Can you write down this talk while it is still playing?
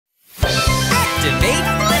Activate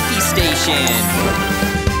Blippi Station!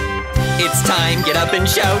 It's time, get up and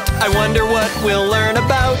shout. I wonder what we'll learn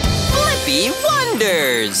about Blippi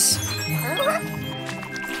Wonders!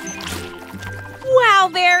 Wow,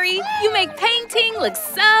 Barry, you make painting look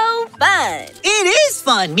so fun. It is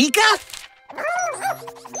fun, Meekah.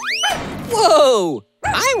 Whoa!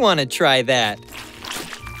 I want to try that.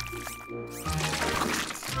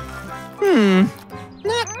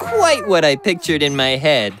 Not quite what I pictured in my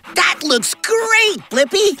head. That looks great,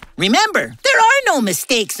 Blippi. Remember, there are no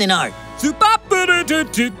mistakes in art.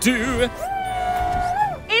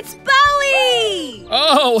 It's Bowie!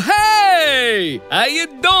 Oh, hey! How you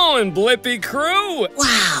doing, Blippi crew?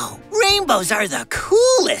 Wow, rainbows are the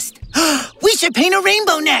coolest. We should paint a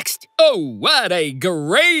rainbow next. Oh, what a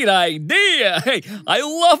great idea! Hey, I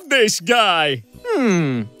love this guy.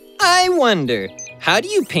 I wonder, how do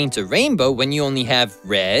you paint a rainbow when you only have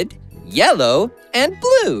red, yellow, and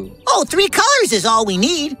blue? Oh, 3 colors is all we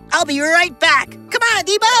need. I'll be right back. Come on,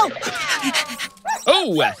 D.Bo.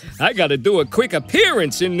 Oh, I gotta do a quick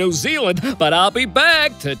appearance in New Zealand, but I'll be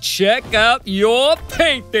back to check out your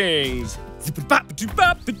paintings.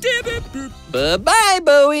 Bye-bye,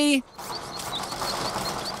 Bowie.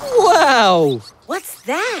 Wow! What's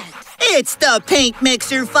that? It's the Paint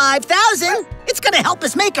Mixer 5000. It's gonna help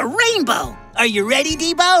us make a rainbow. Are you ready,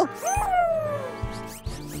 D.Bo?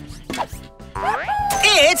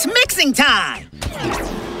 It's mixing time.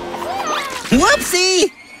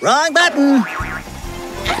 Whoopsie! Wrong button.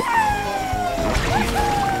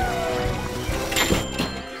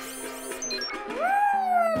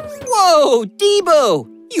 Whoa, D.Bo!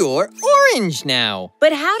 You're orange now.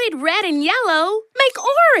 But how did red and yellow make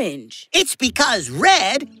orange? It's because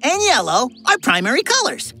red and yellow are primary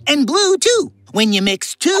colors, and blue too. When you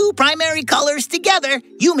mix 2 primary colors together,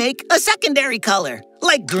 you make a secondary color,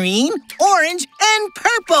 like green, orange, and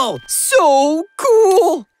purple. So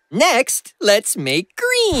cool! Next, let's make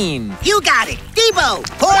green. You got it. D.Bo,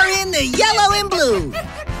 pour in the yellow and blue.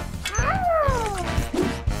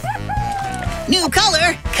 New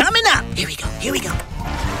color coming up. Here we go, here we go.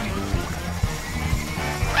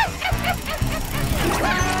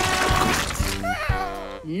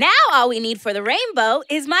 Now all we need for the rainbow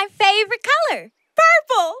is my favorite color,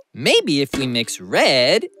 purple. Maybe if we mix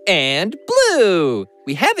red and blue.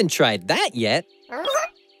 We haven't tried that yet.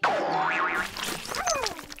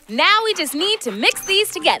 Now we just need to mix these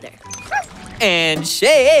together. And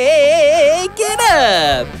shake it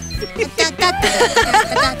up.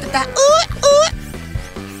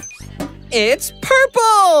 It's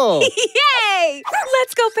purple! Yay!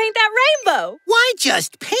 Let's go paint that rainbow. Why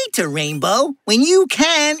just paint a rainbow when you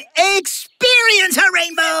can experience a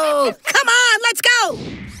rainbow? Come on, let's go!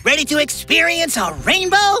 Ready to experience a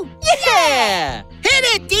rainbow? Yeah! Hit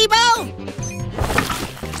it, D.Bo!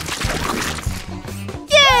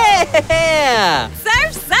 Yeah!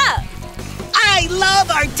 Surf's up. I love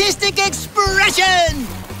artistic expression!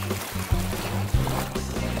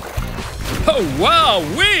 Oh, wow,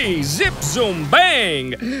 wee, zip, zoom,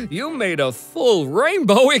 bang. You made a full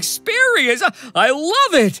rainbow experience. I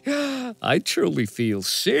love it. I truly feel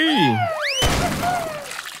seen.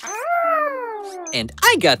 And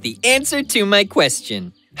I got the answer to my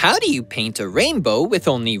question. How do you paint a rainbow with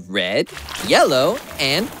only red, yellow,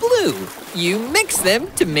 and blue? You mix them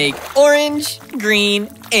to make orange, green,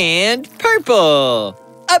 and purple.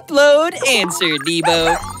 Upload answer,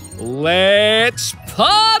 D.Bo. Let's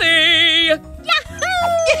party! Yeah!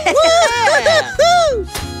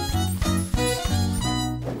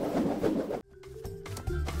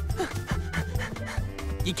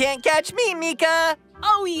 You can't catch me, Meekah!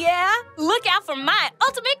 Oh, yeah? Look out for my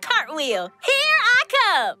ultimate cartwheel. Here I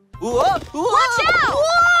come. Whoa! Whoa! Watch out!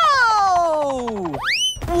 Whoa!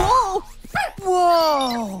 Whoa!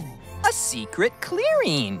 Whoa! A secret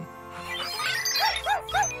clearing.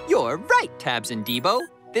 You're right, Tabs and D.Bo.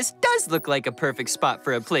 This does look like a perfect spot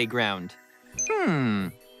for a playground.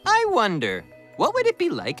 I wonder, what would it be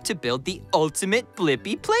like to build the ultimate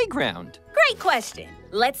Blippi playground? Great question.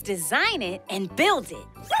 Let's design it and build it.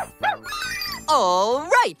 All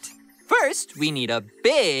right. First, we need a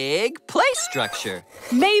big play structure.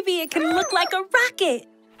 Maybe it can look like a rocket.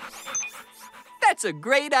 That's a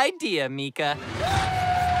great idea, Meekah.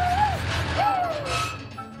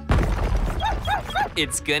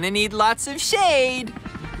 It's gonna need lots of shade.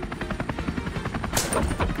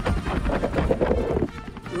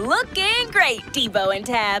 Looking great, D.Bo and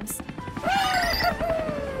Tabs.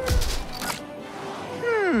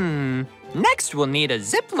 Next we'll need a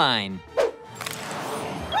zip line.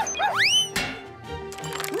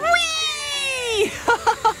 Whee!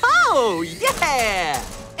 Oh, yeah!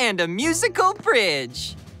 And a musical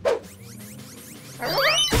bridge.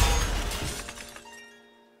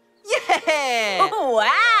 Yeah!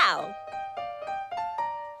 Wow!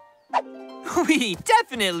 We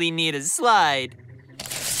definitely need a slide.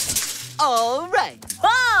 All right.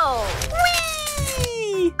 Whoa!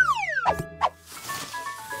 Whee!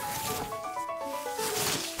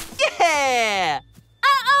 Yeah!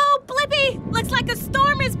 Uh-oh, Blippi! Looks like a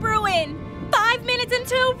storm is brewing. 5 minutes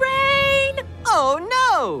until rain. Oh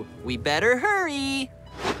no! We better hurry.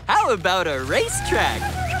 How about a racetrack?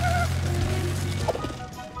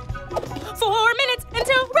 4 minutes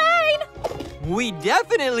until rain. We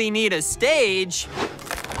definitely need a stage.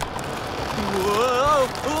 Whoa!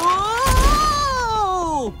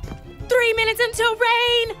 Whoa! 3 minutes until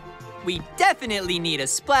rain. We definitely need a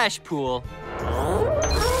splash pool.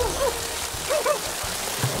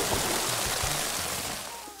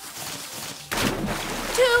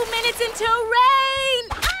 2 minutes until rain.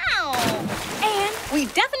 Ow! And we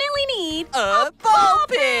definitely need A ball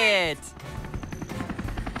pit!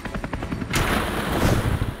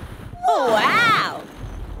 Wow!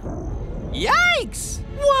 Yikes!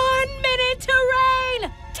 1 minute to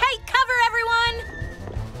rain. Take cover, everyone.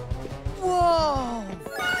 Whoa!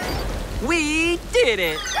 We did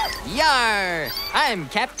it! Yar! I'm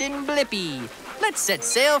Captain Blippi. Let's set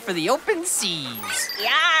sail for the open seas.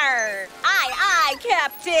 Yar! Aye,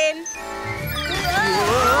 Captain.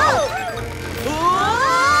 Whoa!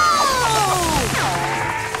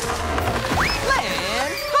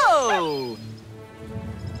 Land ho!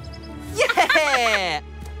 Yeah!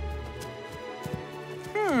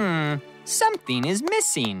 Something is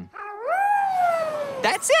missing.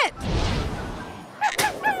 That's it!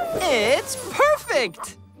 It's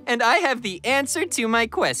perfect! And I have the answer to my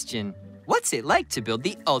question. What's it like to build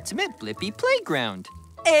the ultimate Blippi playground?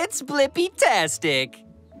 It's Blippi-tastic!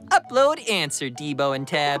 Upload answer, D.Bo and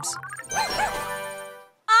Tabs.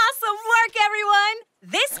 Awesome work, everyone.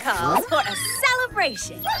 This calls for a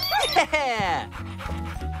celebration. Yeah!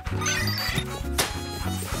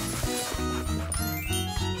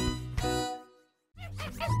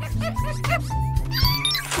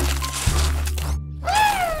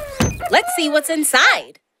 Let's see what's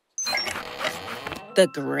inside. The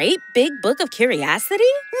Great Big Book of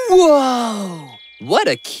Curiosity? Whoa! What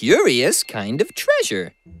a curious kind of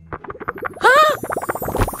treasure. Huh?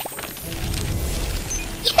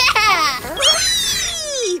 Yeah!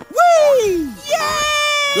 Whee!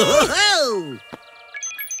 Whoa!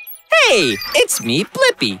 Hey, it's me,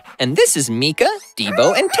 Blippi, and this is Meekah,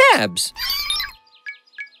 D.Bo, and Tabs.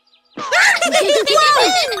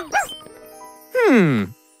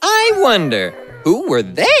 I wonder, who were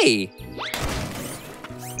they?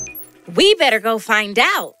 We better go find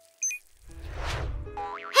out.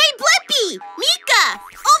 Hey, Blippi! Meekah!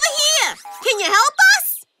 Over here! Can you help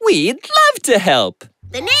us? We'd love to help.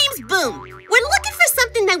 The name's Boom. We're looking for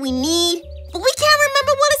something that we need, but we can't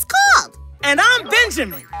remember what it's called. And I'm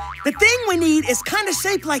Benjamin. The thing we need is kind of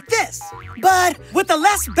shaped like this, but with a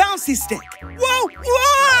less bouncy stick. Whoa!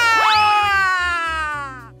 Whoa!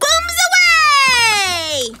 Boom's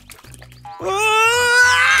away!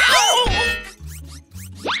 Whoa!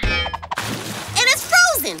 And it's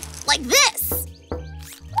frozen, like this.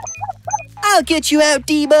 I'll get you out,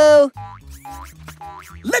 D.Bo.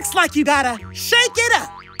 Looks like you gotta shake it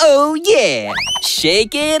up. Oh, yeah.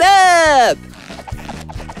 Shake it up.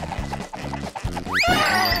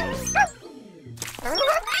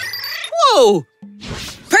 Whoa.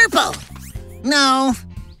 Purple. No.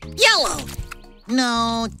 Yellow.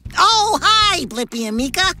 No. Oh, hi, Blippi and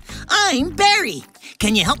Meekah. I'm Barry.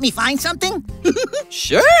 Can you help me find something?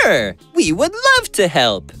 Sure. We would love to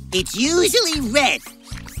help. It's usually red,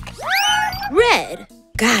 Red.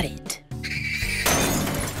 Got it.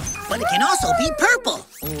 but it can also be purple,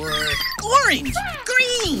 or orange,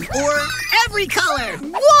 green, or every color.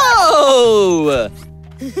 Whoa!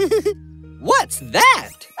 What's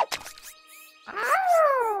that?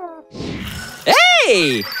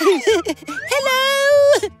 Hey!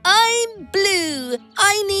 Hello! I'm Blue.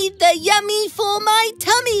 I need the yummy for my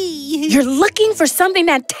tummy. You're looking for something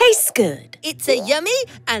that tastes good. It's a yummy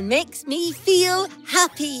and makes me feel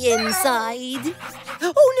happy inside.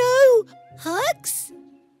 Oh no! Hugs?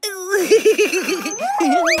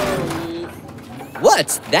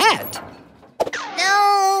 What's that?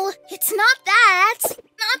 No, it's not that.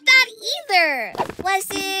 Not that either. Was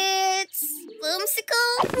it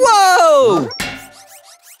Boomsicle? Whoa!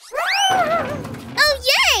 Oh,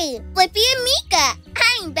 yay! Blippi and Meekah,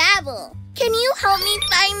 I'm Babble. Can you help me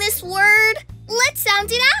find this word? Let's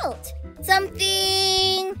sound it out.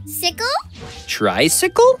 Something sickle?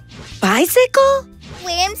 Tricycle? Bicycle?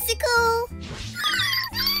 Whimsicle?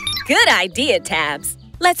 Good idea, Tabs.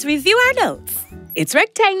 Let's review our notes. It's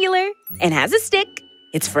rectangular and has a stick.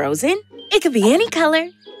 It's frozen. It could be any color.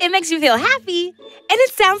 It makes you feel happy. And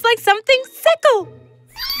it sounds like something sickle.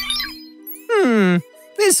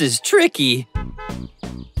 This is tricky.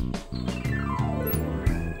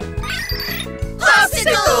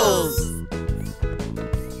 Popsicles!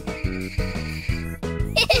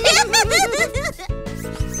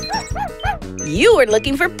 You were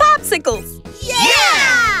looking for popsicles.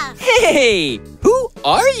 Yeah! Hey, who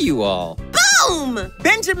are you all? Boom!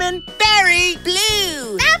 Benjamin, Barry,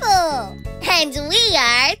 Blue! Apple! And we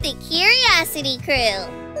are the Curiosity Crew.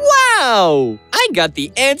 Wow! I got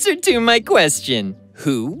the answer to my question.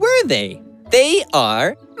 Who were they? They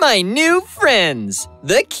are my new friends,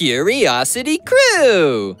 the Curiosity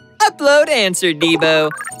Crew. Upload answer, D.Bo.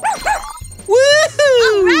 Woohoo!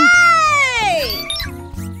 All right!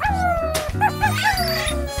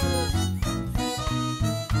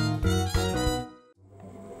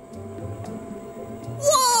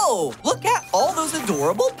 Whoa! Look at all those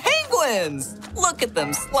adorable penguins! Look at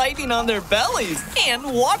them sliding on their bellies and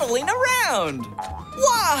waddling around!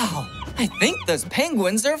 Wow! I think those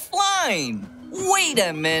penguins are flying! Wait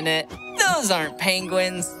a minute! Those aren't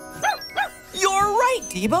penguins! You're right,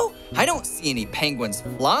 D.Bo! I don't see any penguins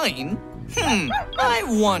flying. I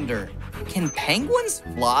wonder, can penguins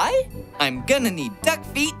fly? I'm gonna need duck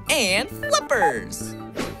feet and flippers!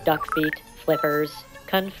 Duck feet, flippers,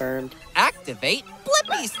 confirmed. Activate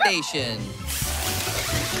Blippi Station!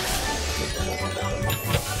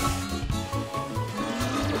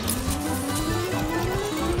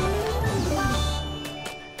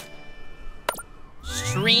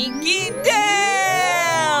 Shrinking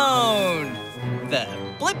down! The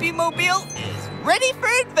Blippi Mobile is ready for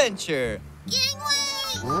adventure!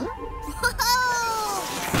 Gangway!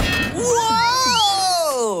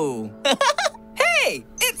 Whoa! Hey,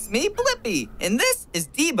 it's me, Blippi, and this is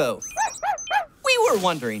D.Bo. We were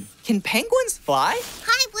wondering, can penguins fly?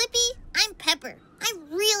 Hi, Blippi. I'm Pepper. I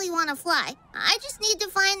really want to fly. I just need to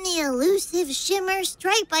find the elusive shimmer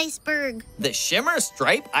stripe iceberg. The Shimmer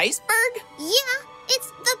Stripe Iceberg? Yeah,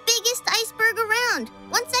 it's the biggest iceberg around.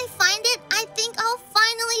 Once I find it, I think I'll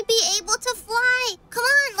finally be able to fly. Come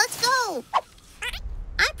on, let's go.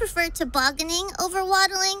 I prefer tobogganing over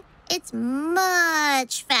waddling. It's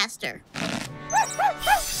much faster.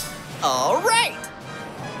 All right!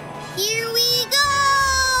 Here we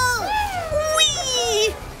go!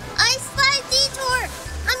 Whee! Ice slide detour!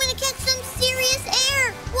 I'm gonna catch some serious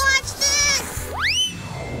air! Watch this!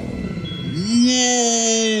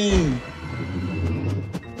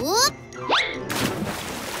 Whoop!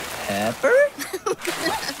 Pepper?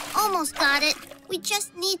 Almost got it. We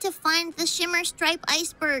just need to find the Shimmer Stripe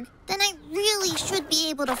iceberg. Then I really should be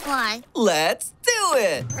able to fly. Let's do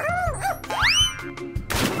it!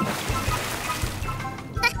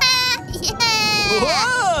 Yeah!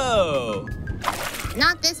 Whoa!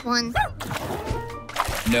 Not this one.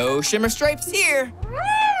 No Shimmer Stripes here.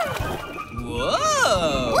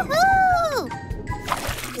 Whoa! Woohoo!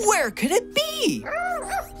 Where could it be?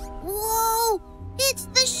 Whoa! It's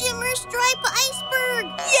the Shimmer Stripe iceberg!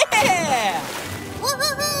 Yeah!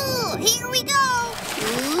 Woohoo! Here we go!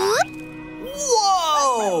 Whoop!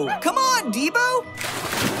 Whoa! Come on, D.Bo!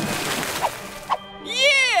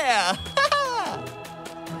 Yeah!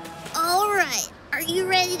 All right. Are you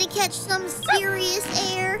ready to catch some serious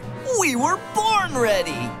air? We were born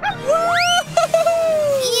ready! Yeah!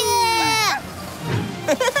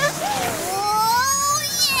 Oh,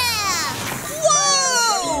 yeah!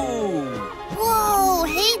 Whoa! Whoa!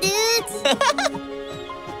 Hey, dudes!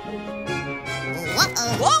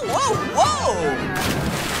 Uh-oh. Whoa, whoa, whoa!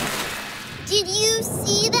 Did you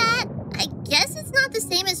see that? I guess it's not the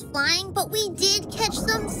same as flying, but we did catch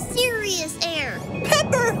some serious air.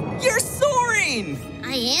 Pepper, you're soaring!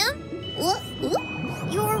 I am? Whoop.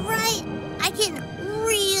 You're right. I can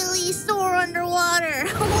really soar underwater.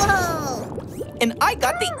 Whoa! And I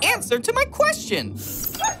got the answer to my question.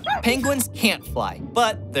 Penguins can't fly,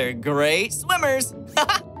 but they're great swimmers.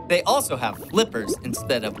 They also have flippers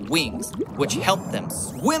instead of wings, which help them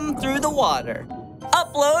swim through the water.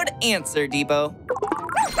 Upload answer, D.Bo.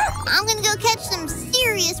 I'm gonna go catch some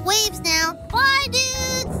serious waves now. Bye,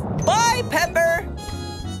 dudes! Bye, Pepper!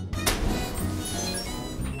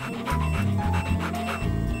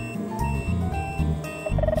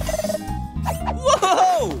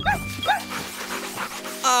 Whoa!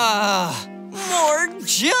 More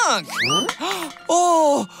junk!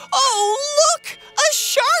 Oh, look! A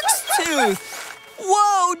shark's tooth!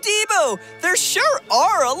 Whoa, D.Bo, there sure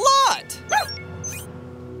are a lot!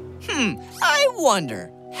 I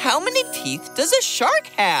wonder, How many teeth does a shark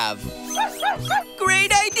have?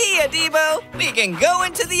 Great idea, D.Bo. We can go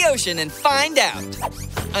into the ocean and find out.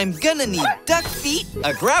 I'm gonna need duck feet,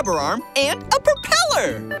 a grabber arm, and a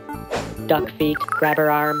propeller. Duck feet, grabber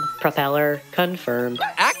arm, propeller, confirmed.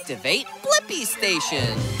 Activate Blippi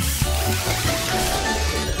Station.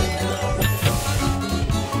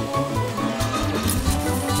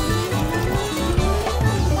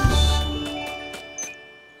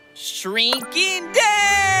 Shrinking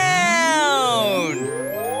down!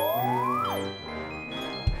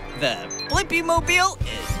 The Blippi Mobile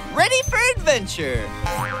is ready for adventure.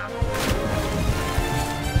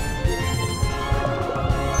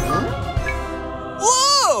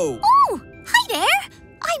 Whoa! Oh, hi there.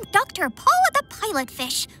 I'm Dr. Paula the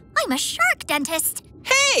Pilotfish. I'm a shark dentist.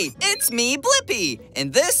 Hey, it's me, Blippi,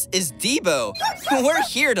 and this is D.Bo. We're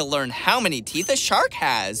here to learn how many teeth a shark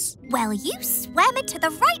has. Well, you swam into the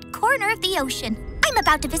right corner of the ocean. I'm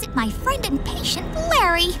about to visit my friend and patient,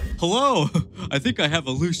 Larry. Hello. I think I have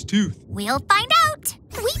a loose tooth. We'll find out.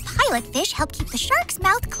 We pilotfish help keep the shark's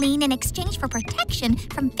mouth clean in exchange for protection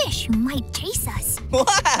from fish who might chase us.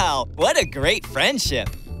 Wow, what a great friendship.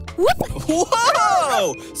 Whoop.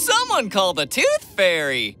 Whoa! Someone call the Tooth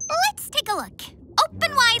Fairy. Let's take a look.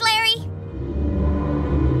 Open wide, Larry.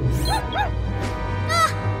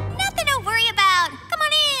 Nothing to worry about. Come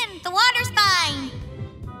on in. The water's fine.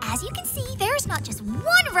 As you can see, there's not just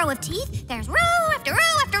one row of teeth. There's row after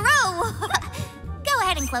row after row. Go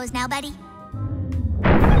ahead and close now, buddy.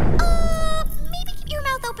 Maybe keep your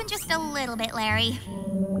mouth open just a little bit, Larry.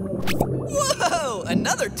 Whoa!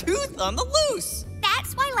 Another tooth on the loose.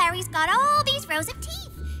 That's why Larry's got all these rows of teeth.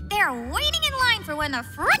 They're waiting in line for when the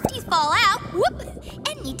front teeth fall out,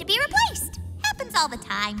 and need to be replaced. Happens all the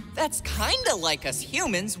time. That's kinda like us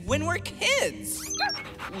humans when we're kids.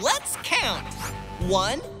 Let's count.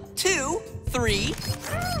 1, 2, 3,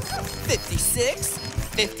 56,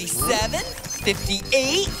 57,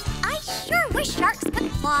 58. I sure wish sharks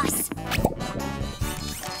could floss.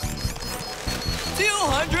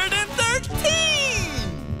 213!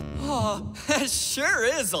 Oh, that sure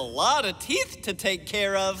is a lot of teeth to take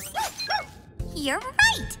care of. You're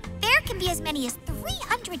right. There can be as many as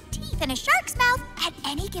 300 teeth in a shark's mouth at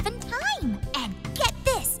any given time. And get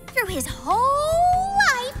this, through his whole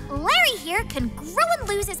life, Larry here can grow and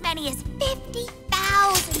lose as many as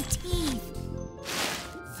 50,000 teeth.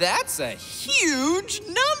 That's a huge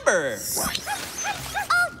number.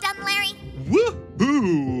 All done, Larry.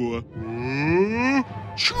 Woohoo!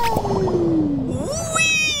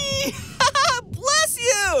 Whee! Bless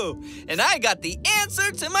you! And I got the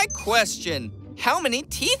answer to my question. How many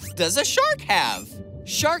teeth does a shark have?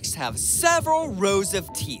 Sharks have several rows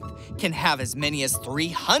of teeth, can have as many as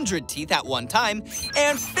 300 teeth at one time,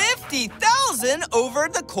 and 50,000 over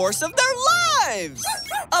the course of their lives.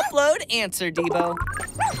 Upload answer, D.Bo.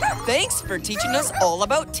 Thanks for teaching us all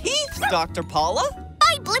about teeth, Dr. Paula.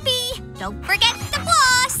 Bye, Blippi. Don't forget to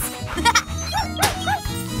floss.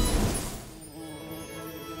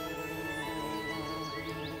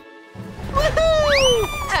 Woohoo!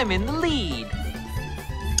 I'm in the lead.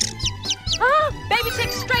 Baby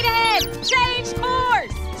chick straight ahead! Change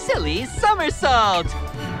course! Silly somersault.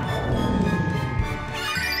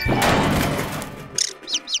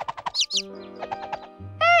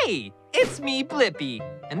 Hey, it's me, Blippi.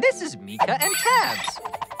 And this is Meekah and Tabs.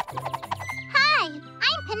 Hi,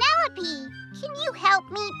 I'm Penelope. Can you help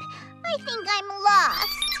me? I think I'm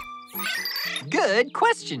lost. Good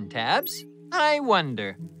question, Tabs. I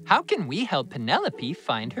wonder, how can we help Penelope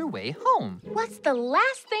find her way home? What's the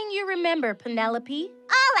last thing you remember, Penelope?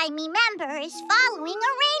 All I remember is following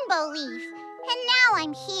a rainbow leaf. And now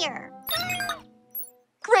I'm here.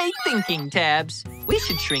 Great thinking, Tabs. We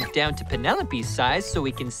should shrink down to Penelope's size so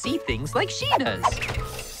we can see things like she does.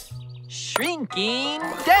 Shrinking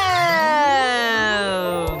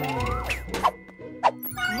down!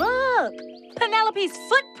 Look, Penelope's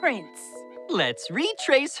footprints. Let's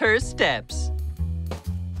retrace her steps.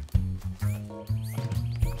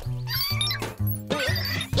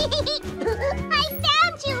 I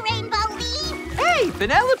found you, Rainbow Leaf. Hey,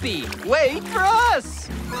 Penelope, wait for us.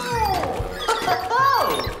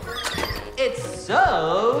 It's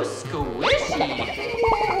so squishy.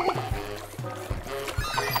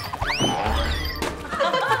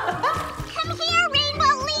 Come here,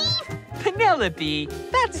 Rainbow Leaf. Penelope,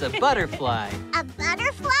 that's a butterfly. A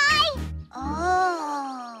butterfly?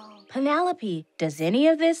 Oh. Penelope, does any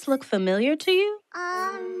of this look familiar to you?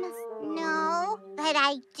 No. But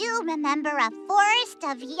I do remember a forest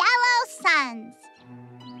of yellow suns.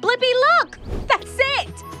 Blippi, look! That's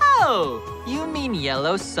it! Oh, you mean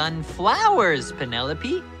yellow sunflowers,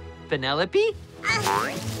 Penelope. Penelope?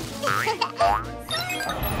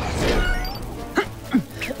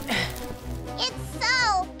 It's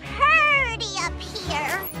so pretty up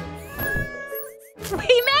here. We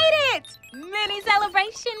made it! Mini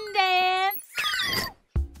celebration dance.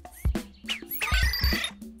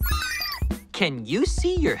 Can you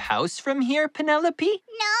see your house from here, Penelope?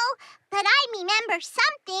 No, but I remember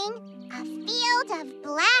something. A field of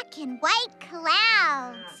black and white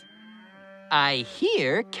clouds. I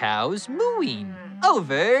hear cows mooing.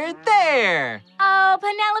 Over there. Oh,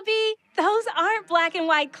 Penelope, those aren't black and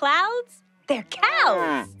white clouds. They're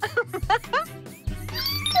cows.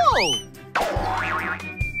 Whoa!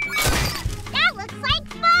 That looks like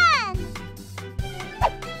fun!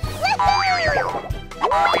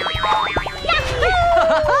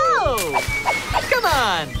 Ho-ho! Come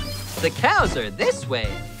on! The cows are this way.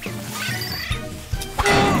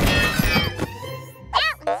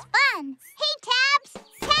 That was fun! Hey, Tabs!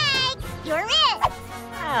 Tag! You're it!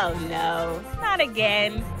 Oh, no. Not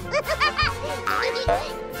again. Whoa!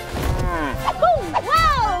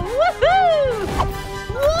 Woohoo!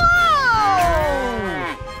 Whoa!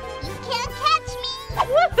 You can't catch me!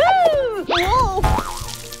 Woohoo! Whoa!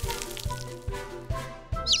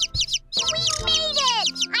 We made it!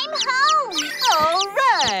 I'm home! All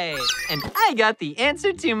right! And I got the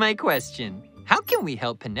answer to my question. How can we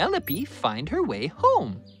help Penelope find her way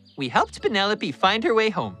home? We helped Penelope find her way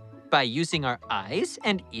home by using our eyes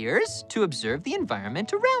and ears to observe the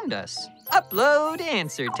environment around us. Upload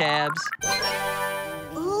answer tabs.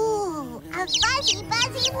 Ooh, a fuzzy,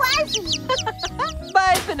 fuzzy, wuzzy!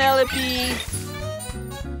 Bye, Penelope.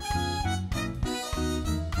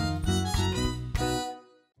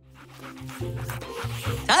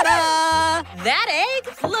 Ta-da! That egg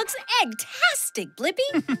looks egg-tastic, Blippi.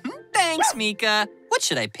 Thanks, Meekah. What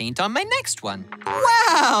should I paint on my next one?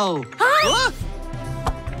 Wow! Huh?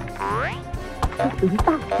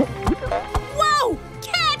 Whoa!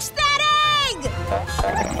 Catch that egg!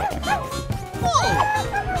 Whoa!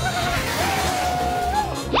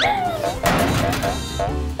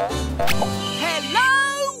 Hello,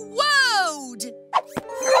 world!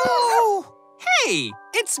 Whoa! Hey,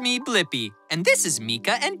 it's me, Blippi, and this is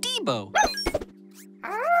Meekah and D.Bo.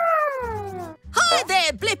 Hi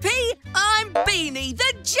there, Blippi. I'm Beanie,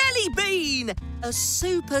 the jelly bean. A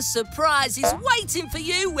super surprise is waiting for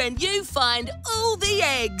you when you find all the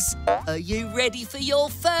eggs. Are you ready for your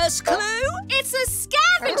first clue? It's a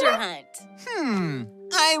scavenger hunt.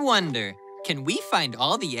 I wonder, can we find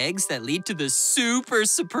all the eggs that lead to the super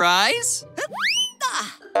surprise?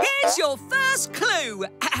 Here's your first clue.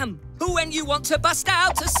 When you want to bust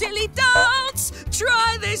out a silly dance,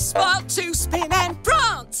 try this spot to spin and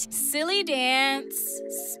prance. Silly dance,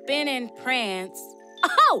 spin and prance.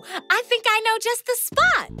 Oh, I think I know just the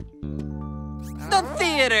spot. The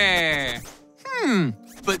theater.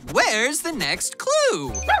 But where's the next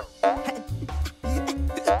clue?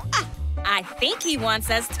 I think he wants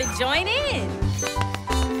us to join in.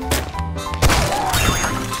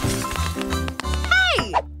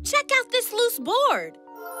 Hey, check out this loose board.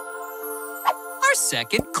 Our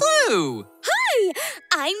second clue. Hi,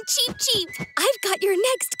 I'm Cheep Cheep. I've got your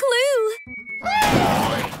next clue.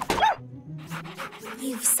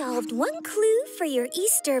 You've solved one clue for your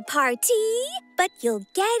Easter party, but you'll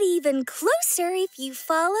get even closer if you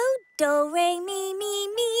follow Do, Re, Mi, Mi,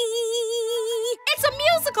 Mi. It's a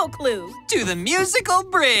musical clue. To the musical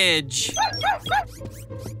bridge.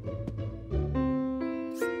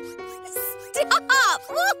 Stop!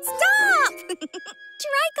 Stop!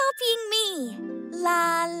 Try copying me.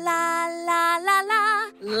 La, la, la, la, la.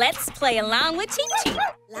 Let's play along with Cheep Cheep.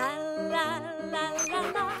 La, la, la, la,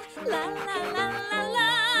 la, la, la, la, la.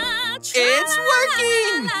 It's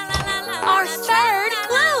working! Our third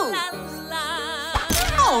clue.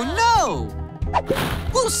 Oh, no!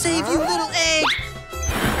 We'll save you, little egg.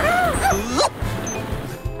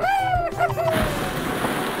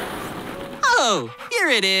 Oh, here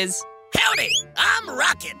it is. Howdy, I'm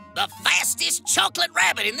Rocket, the fastest chocolate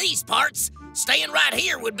rabbit in these parts. Staying right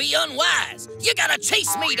here would be unwise. You gotta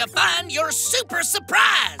chase me to find your super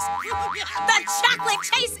surprise. The chocolate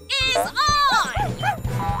chase is on!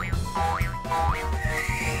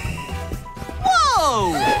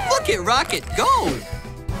 Whoa! Look at Rocket go!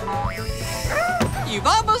 You've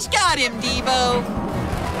almost got him, D.Bo.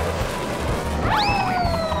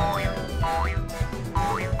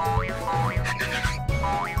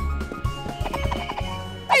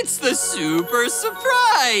 It's the super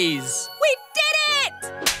surprise! We did it!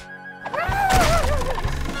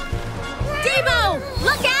 D.Bo,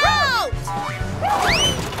 look out!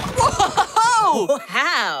 Whoa!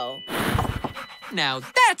 Wow! Now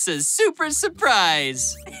that's a super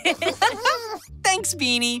surprise! Thanks,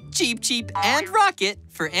 Beanie, Cheep Cheep, and Rocket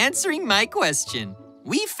for answering my question.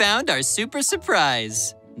 We found our super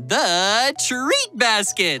surprise, the treat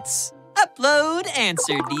baskets. Upload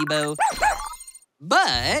answer, D.Bo.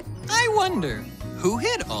 But I wonder, who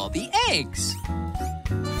hid all the eggs?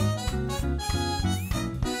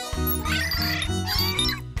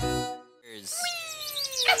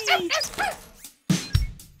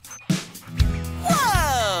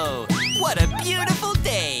 Whoa! What a beautiful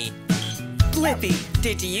day! Blippi,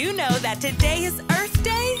 did you know that today is Earth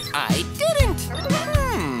Day? I didn't.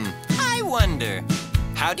 I wonder,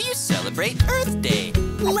 how do you celebrate Earth Day?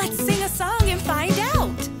 Let's sing a song and find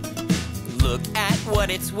out. Look at what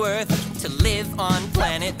it's worth to live on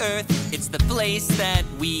planet Earth. It's the place that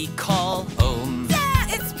we call home. Yeah,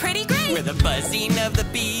 it's pretty great. Where the buzzing of the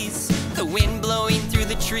bees, the wind blowing through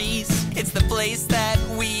the trees, it's the place that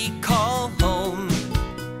we call home.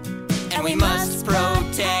 And we must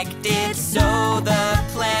protect it so the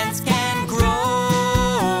plants can grow.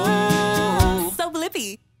 So,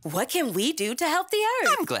 Blippi, what can we do to help the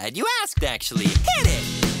Earth? I'm glad you asked, actually. Hit it!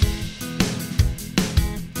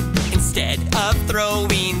 Instead of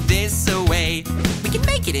throwing this away, we can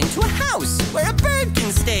make it into a house where a bird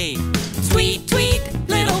can stay. Tweet, tweet,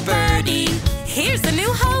 little birdie. Here's a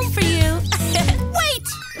new home for you. Wait!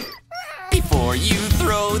 Before you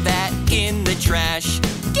throw that in the trash,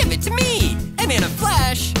 give it to me, and in a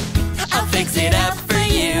flash, I'll fix it up for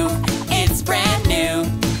you. It's brand new.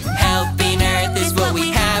 Helping Earth is what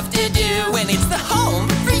we have to do when it's the home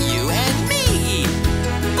for you and me.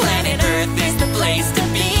 Planet Earth is the place to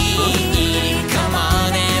be. Come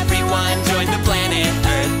on, everyone, join the Planet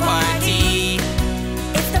Earth party.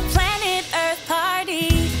 It's the Planet Earth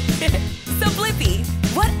party. So, Blippi,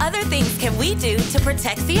 what other things can we do to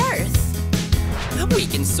protect the Earth? We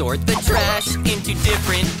can sort the trash into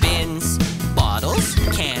different bins. Bottles,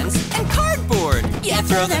 cans, and cardboard. Yeah,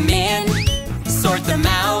 throw them in, sort them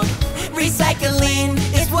out. Recycling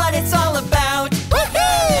is what it's all about. Woohoo!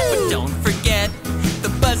 But don't forget the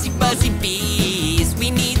buzzy, buzzy bees.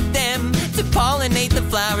 We need them to pollinate the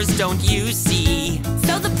flowers, don't you see?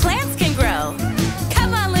 So the plants can grow.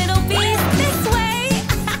 Come on, little bees, this way.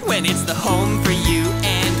 When it's the home for you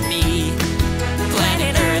and me.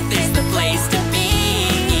 Planet Earth is the place to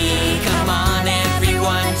be. Come on,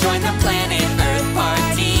 everyone, join the Planet Earth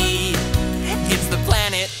party. It's the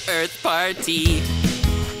Planet Earth party.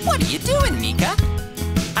 What are you doing, Meekah?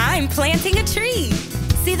 I'm planting a tree.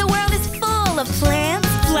 See, the world is full of plants,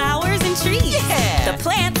 flowers, and trees. Yeah! The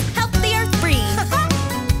plants help the Earth breathe.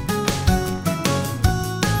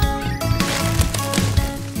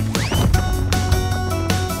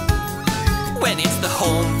 When it's the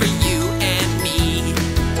home for you and me.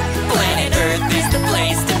 Planet Earth is the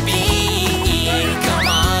place to be. Come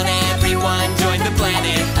on, everyone, join the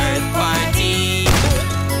Planet Earth party.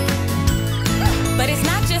 But it's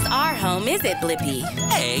not just our home, is it, Blippi?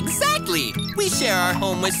 Exactly! We share our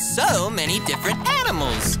home with so many different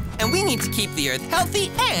animals. And we need to keep the Earth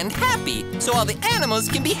healthy and happy, so all the animals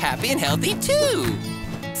can be happy and healthy too.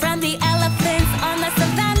 From the elephants on the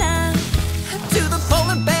savannah to the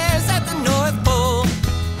polar bears at the North Pole,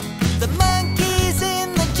 the monkeys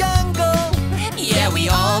in the jungle. Yeah, we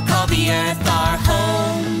all call the Earth our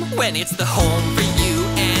home. When it's the home for you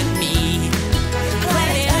and me.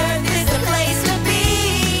 Planet Earth is the place to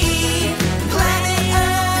be. Planet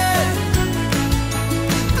Earth.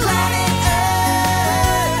 Planet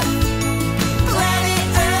Earth. Planet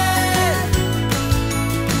Earth.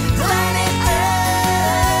 Planet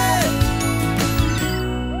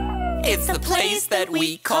Earth. It's the place that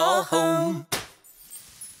we call home.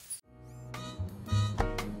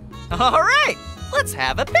 All right, let's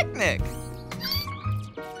have a picnic.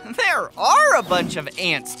 There are a bunch of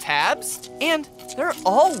ants, Tabs, and they're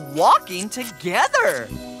all walking together.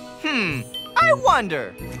 I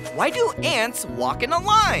wonder, why do ants walk in a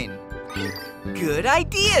line? Good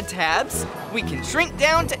idea, Tabs. We can shrink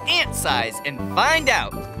down to ant size and find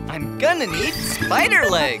out. I'm gonna need spider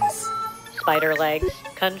legs. Spider legs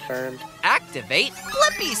confirmed. Activate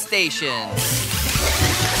Blippi Station.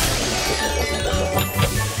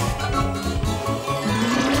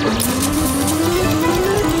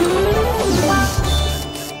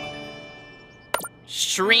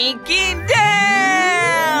 Shrinking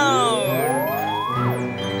down!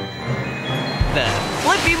 The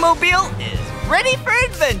Blippi Mobile is ready for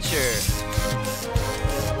adventure.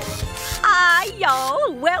 Hi,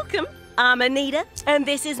 y'all. Welcome. I'm Anita, and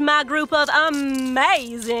this is my group of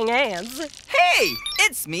amazing ants. Hey,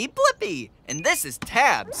 it's me, Blippi, and this is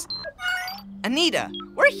Tabs. Anita,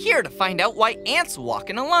 we're here to find out why ants walk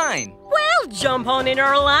in a line. Well, I'll jump on in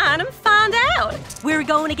our line and find out. We're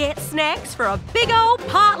going to get snacks for a big old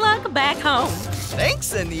potluck back home.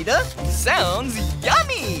 Thanks, Anita. Sounds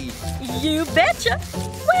yummy. You betcha.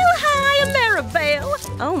 Well, hi,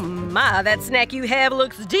 Maribel. Oh my, that snack you have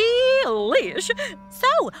looks delish.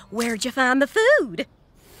 So, where'd you find the food?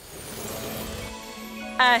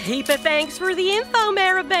 A heap of thanks for the info,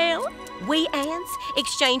 Maribel. We ants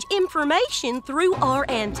exchange information through our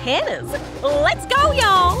antennas. Let's go,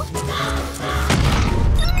 y'all.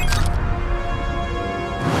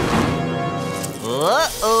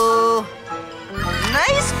 Uh-oh.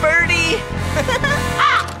 Nice birdie.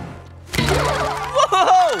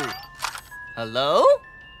 Whoa! Hello?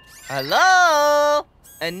 Hello?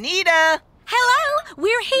 Anita? Hello,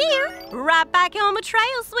 we're here. Right back on the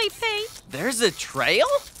trail, Sweet Pea. There's a trail?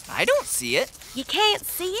 I don't see it. You can't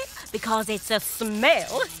see it because it's a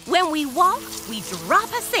smell. When we walk, we drop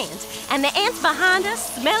a scent, and the ants behind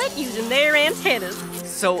us smell it using their antennas.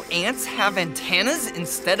 So ants have antennas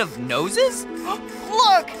instead of noses?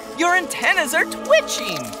 Look, your antennas are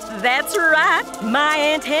twitching. That's right. My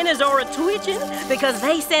antennas are twitching because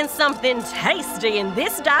they sense something tasty in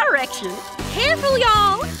this direction. Careful,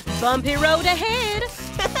 y'all. Bumpy road ahead.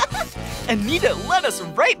 Anita led us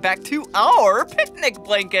right back to our picnic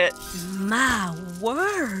blanket. My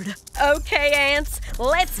word. Okay, ants,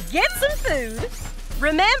 let's get some food.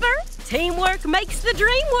 Remember, teamwork makes the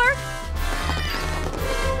dream work.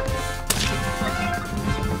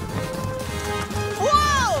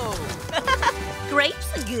 Whoa!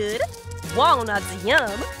 Grapes are good. Walnuts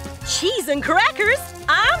yum. Cheese and crackers.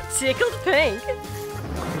 I'm tickled pink.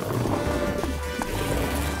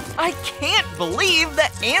 I can't believe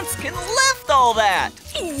that ants can lift all that.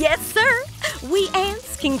 Yes, sir. We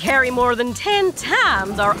ants can carry more than 10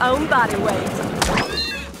 times our own body weight.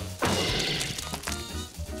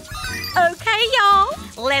 Okay, y'all.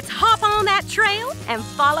 Let's hop on that trail and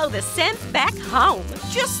follow the scent back home.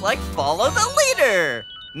 Just like follow the leader.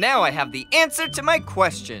 Now I have the answer to my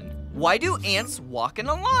question. Why do ants walk in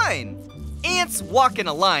a line? Ants walk in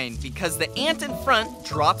a line because the ant in front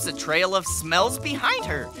drops a trail of smells behind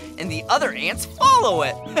her, and the other ants follow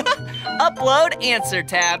it. Upload answer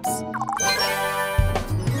tabs.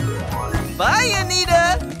 Bye,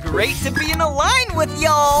 Anita. Great to be in a line with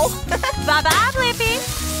y'all. Bye-bye,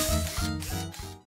 Blippi.